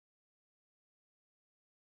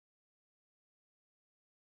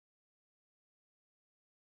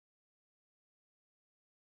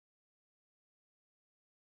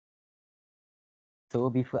So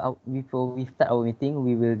before we start our meeting,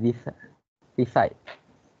 we will recite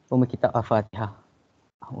kitab Al-Fatihah.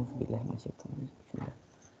 A'udzubillahi minasyaitonir rajim.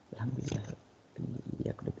 Alhamdulillah.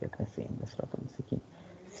 Iyyaka na'budu wa iyyaka nasta'in.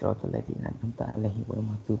 Shiratal ladzina an'amta 'alaihim ghairil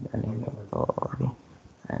maghdubi 'alaihim waladdallin.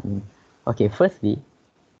 Amin. Okay, firstly,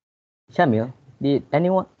 Syamil, did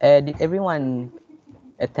everyone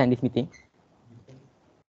attend this meeting?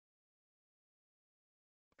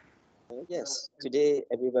 Yes, today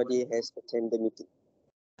everybody has attended the meeting.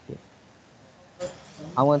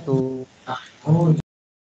 I want to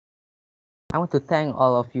thank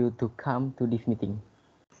all of you to come to this meeting.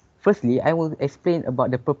 Firstly, I will explain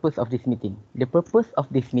about the purpose of this meeting. The purpose of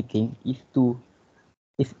this meeting is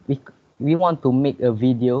we want to make a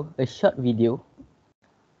short video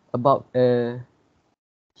about a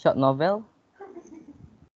short novel,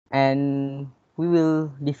 and we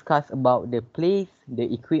will discuss about the place,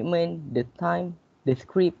 the equipment, the time, the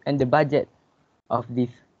script, and the budget of this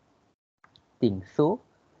thing. So,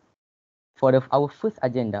 for our first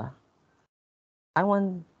agenda, I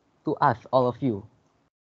want to ask all of you,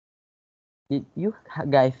 did you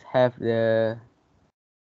guys have the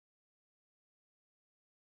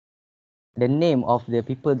name of the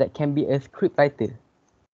people that can be a scriptwriter?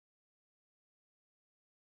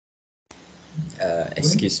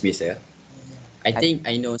 Excuse me, sir. I think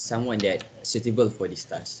I know someone that suitable for this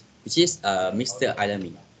task, which is Mr.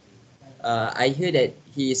 Ahlami. I heard that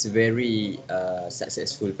he is a very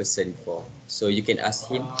successful person before, so you can ask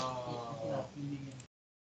him.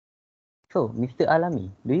 So, Mr. Ahlami,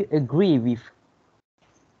 do you agree with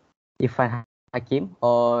Irfan Hakim,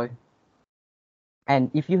 and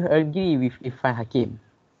if you agree with Irfan Hakim,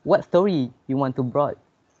 what story you want to brought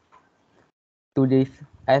to this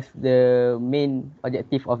as the main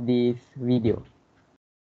objective of this video?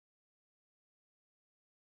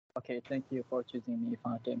 Okay, thank you for choosing me,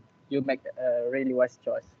 Hakim. You make a really wise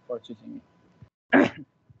choice for choosing me.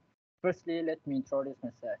 Firstly, let me introduce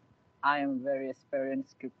myself. I am a very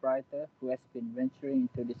experienced scriptwriter who has been venturing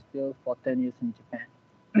into this field for 10 years in Japan.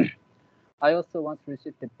 I also once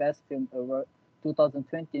received the Best Film Award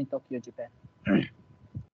 2020 in Tokyo, Japan.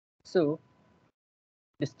 So,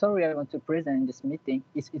 the story I want to present in this meeting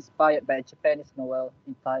is inspired by a Japanese novel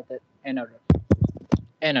entitled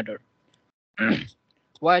Another.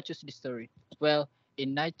 Why I choose this story? Well,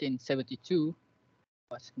 in 1972,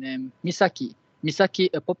 what's named Misaki. Misaki,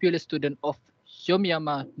 a popular student of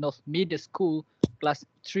Yomiyama North Middle School, class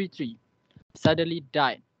 3-3, suddenly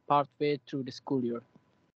died partway through the school year.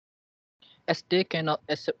 As they cannot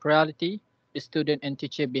accept reality, the student and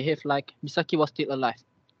teacher behave like Misaki was still alive,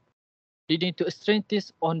 leading to a strange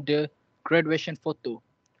twist on the graduation photo.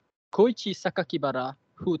 Koichi Sakakibara,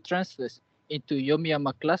 who transfers into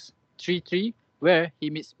Yomiyama class 3-3, where he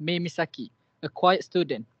meets Mei Misaki, a quiet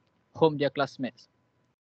student, whom their classmates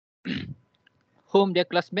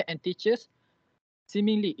and teachers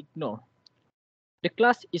seemingly ignore. The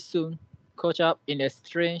class is soon caught up in a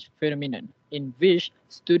strange phenomenon in which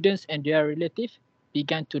students and their relatives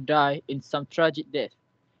began to die in some tragic death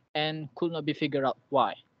and could not be figured out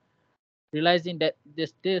why. Realizing that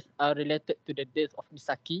these deaths are related to the death of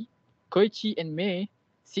Misaki, Koichi and Mei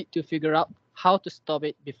seek to figure out how to stop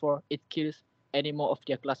it before it kills any more of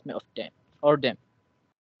their classmates or them.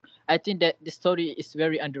 I think that this story is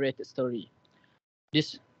very underrated story.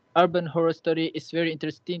 This urban horror story is very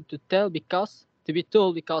interesting to tell because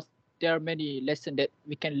there are many lessons that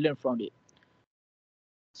we can learn from it.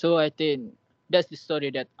 So I think that's the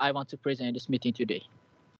story that I want to present in this meeting today.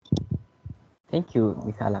 Thank you,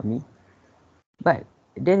 Mr. Ahlami. But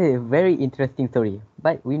that is a very interesting story.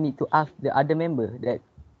 But we need to ask the other member that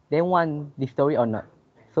they want this story or not.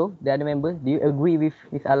 So the other member, do you agree with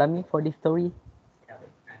Mr. Ahlami for this story?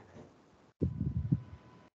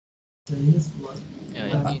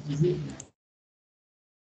 Yeah, I think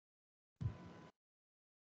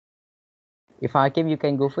If Hakim, you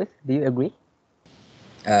can go first. Do you agree?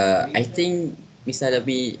 I think Mr.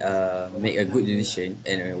 Ahlami make a good decision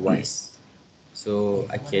and wise, so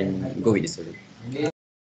I can go with the story.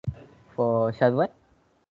 For Syazwan?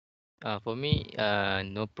 for me,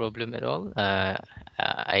 no problem at all.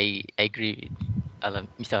 I agree with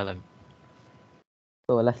Mr. Alam.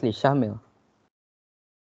 So lastly, Shamil.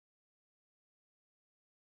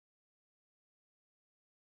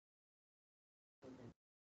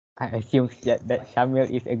 I assume that Shamil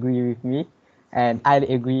is agree with me, and I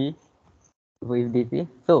agree with this.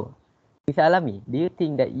 So, Mr. Ahlami, do you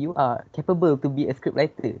think that you are capable to be a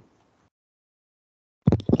scriptwriter?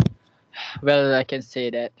 Well, I can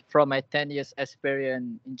say that from my 10 years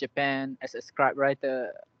experience in Japan as a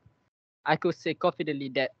scriptwriter, I could say confidently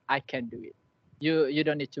that I can do it. You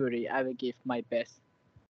don't need to worry. I will give my best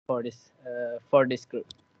for this group.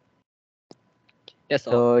 That's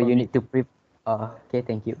all. So For you me. need to okay,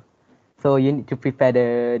 thank you. So you need to prepare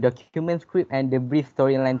the document script and the brief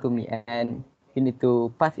storyline to me, and you need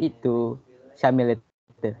to pass it to Shamil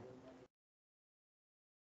later.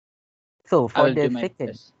 So I for will the do my second,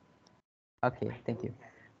 best. okay, thank you.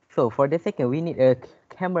 So for the second, we need a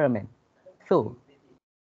cameraman. So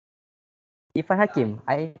Irfan Hakim,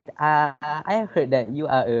 I have heard that you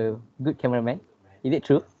are a good cameraman. Is it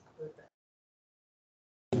true?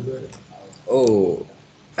 Oh,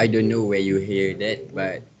 I don't know where you hear that,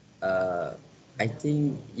 but I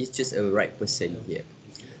think you choose a right person here.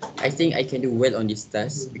 I think I can do well on this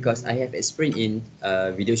task because I have experience in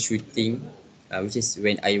video shooting, which is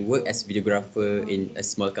when I work as videographer in a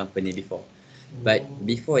small company before. But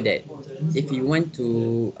before that, if you want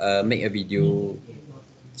to make a video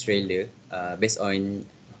trailer based on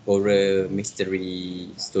horror mystery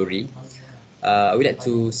story, I would like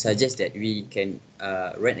to suggest that we can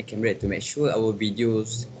rent a camera to make sure our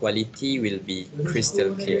videos quality will be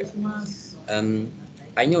crystal clear. Um,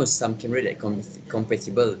 I know some camera that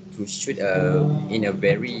compatible to shoot in a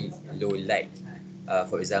very low light.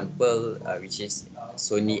 For example, which is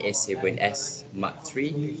Sony A7S Mark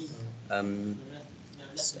III. Um,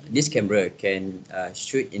 this camera can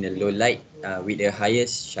shoot in a low light with a higher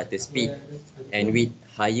shutter speed, and with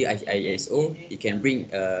higher ISO, it can bring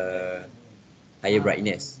higher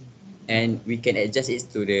brightness, and we can adjust it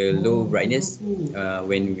to the low brightness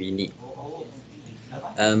when we need.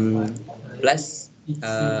 Um, Plus,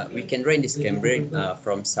 we can rent this camera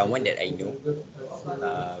from someone that I know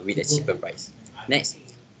with a cheaper price. Next,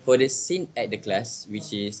 for the scene at the class,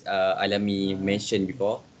 which is Ahlami mentioned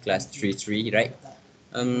before, class 3-3, right?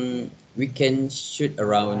 We can shoot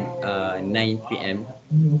around 9 p.m.,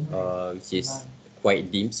 which is quite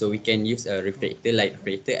dim, so we can use a light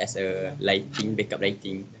reflector as a lighting, backup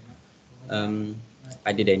lighting. Um,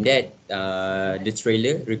 Other than that, the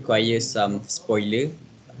trailer requires some spoiler,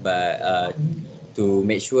 but to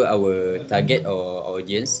make sure our target or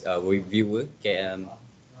audience, our viewer, can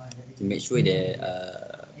to make sure that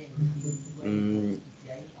um,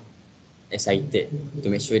 excited, to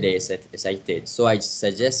make sure they're excited. So I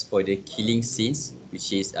suggest for the killing scenes,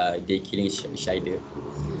 which is they killing each other.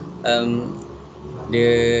 Um,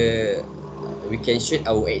 the we can shoot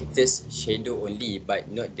our actors shadow only, but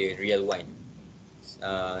not the real one.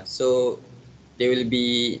 So there will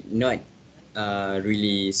be not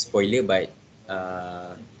really spoiler, but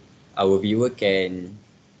our viewer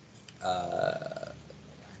uh,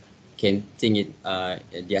 can think it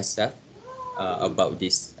their stuff about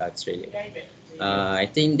this trailer. I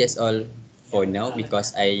think that's all for now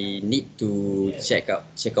because I need to check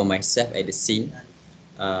on myself at the scene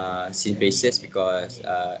basis because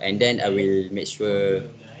and then I will make sure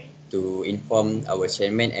to inform our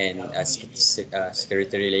chairman and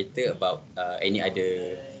secretary later about any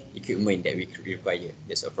other equipment that we require.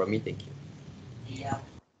 That's all from me. Thank you.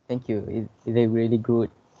 Thank you. It's a really good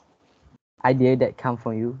idea that come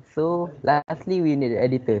from you. So lastly, we need an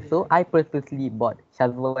editor. So I purposely bought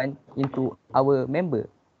Syazwan into our member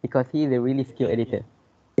because he is a really skilled editor.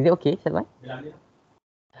 Is it okay, Syazwan?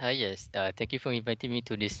 Yes, thank you for inviting me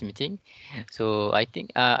to this meeting. So I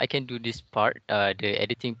think I can do this part, the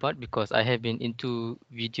editing part, because I have been into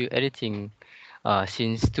video editing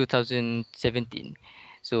since 2017.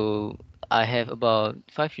 So I have about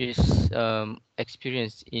 5 years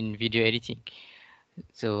experience in video editing.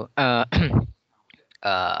 So uh,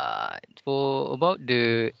 for about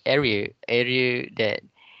the area that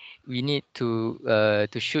we need to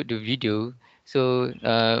shoot the video. So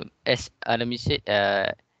as Adami said,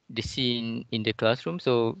 the scene in the classroom.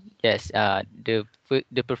 So yes, the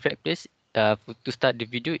perfect place to start the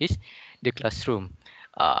video is the classroom.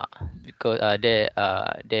 Uh, because they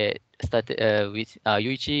started with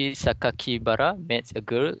Yuichi Sakakibara met a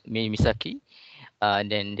girl named Misaki.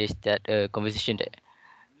 And then they start a conversation there.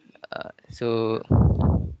 So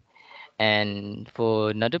and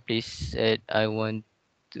for another place that I want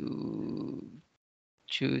to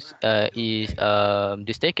choose is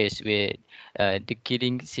the staircase where the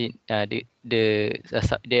killing scene there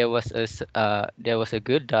was a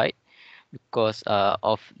girl died because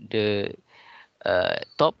of the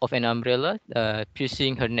top of an umbrella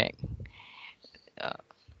piercing her neck. uh,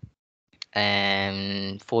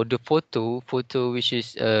 and for the photo which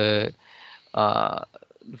is uh,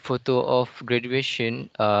 photo of graduation,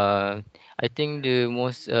 I think the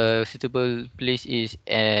most suitable place is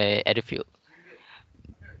at the field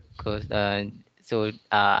because so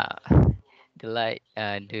the light,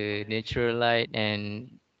 the natural light, and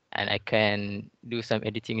I can do some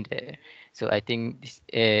editing there. So I think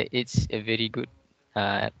it's a very good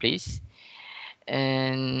place,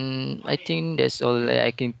 and I think that's all that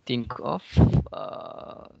I can think of.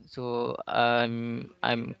 So I'm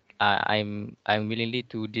willingly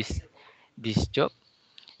to this job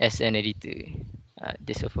as an editor.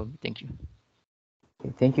 That's all for me. Thank you.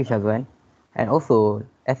 Okay, thank you, Syazwan. And also,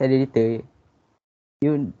 as an editor,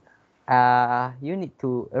 you you need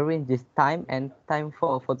to arrange this time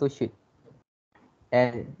for a photo shoot,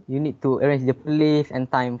 and you need to arrange the place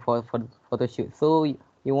and time for the photo shoot. So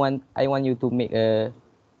I want you to make a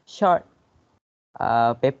short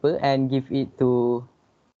paper and give it to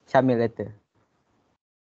Shamil later.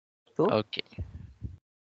 So Okay.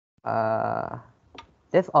 uh,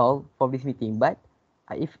 that's all for this meeting. But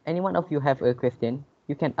if any one of you have a question,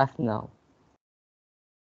 you can ask now.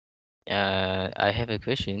 I have a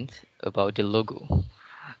question about the logo.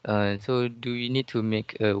 So do we need to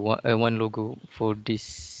make a one logo for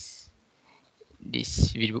this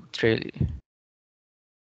video trailer?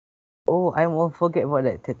 Oh, I won't forget about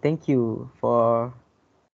that. Thank you for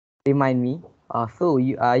remind me. So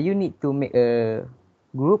you need to make a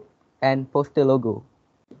group and post the logo.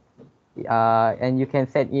 And you can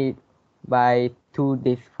send it by 2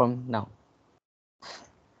 days from now.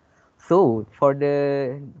 So for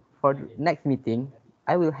the next meeting,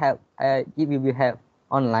 I will have it will be held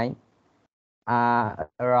online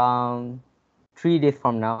around 3 days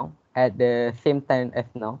from now at the same time as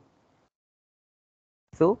now.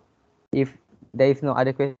 So if there is no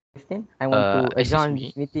other question, I want to Excuse adjourn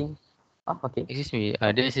me. this meeting. Oh, okay. Excuse me.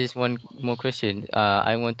 This is one more question.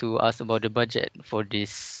 I want to ask about the budget for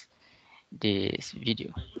this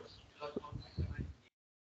video.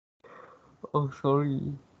 Oh,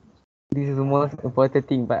 sorry. This is the most important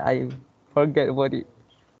thing, but I forget about it.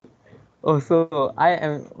 Oh, so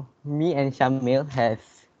me and Shamil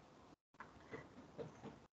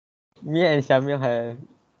have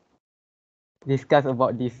discussed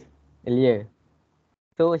about this earlier.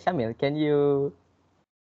 So Shamil, can you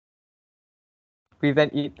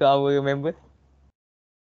present it to our members?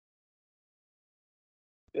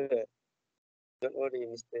 Sure. Don't worry,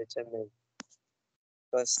 Mr. Chairman,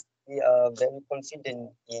 because we are very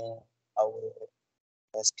confident in our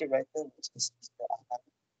scriptwriter, which is Mr. Ahmad.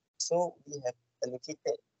 So we have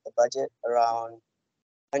allocated a budget around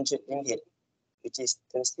 100 ringgit, which is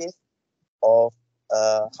consist of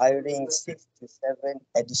hiring 6 to 7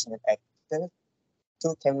 additional actors,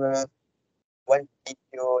 2 camera, 1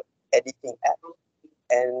 video editing app,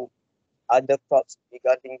 and other props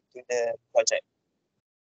regarding to the project.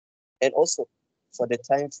 And also for the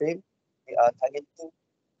time frame, we are targeting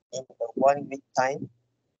in a 1 week time,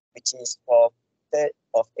 which is from 3rd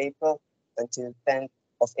of April until 10th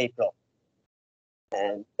of April.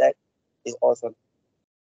 And that is also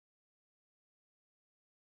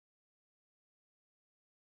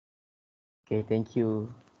Okay, thank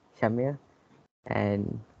you, Shamil.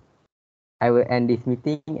 And I will end this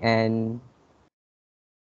meeting and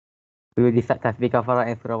we will decide tasbih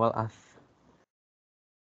kafarah and surah al-as.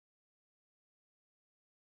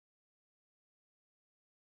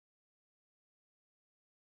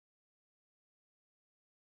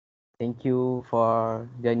 Thank you for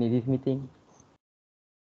joining this meeting.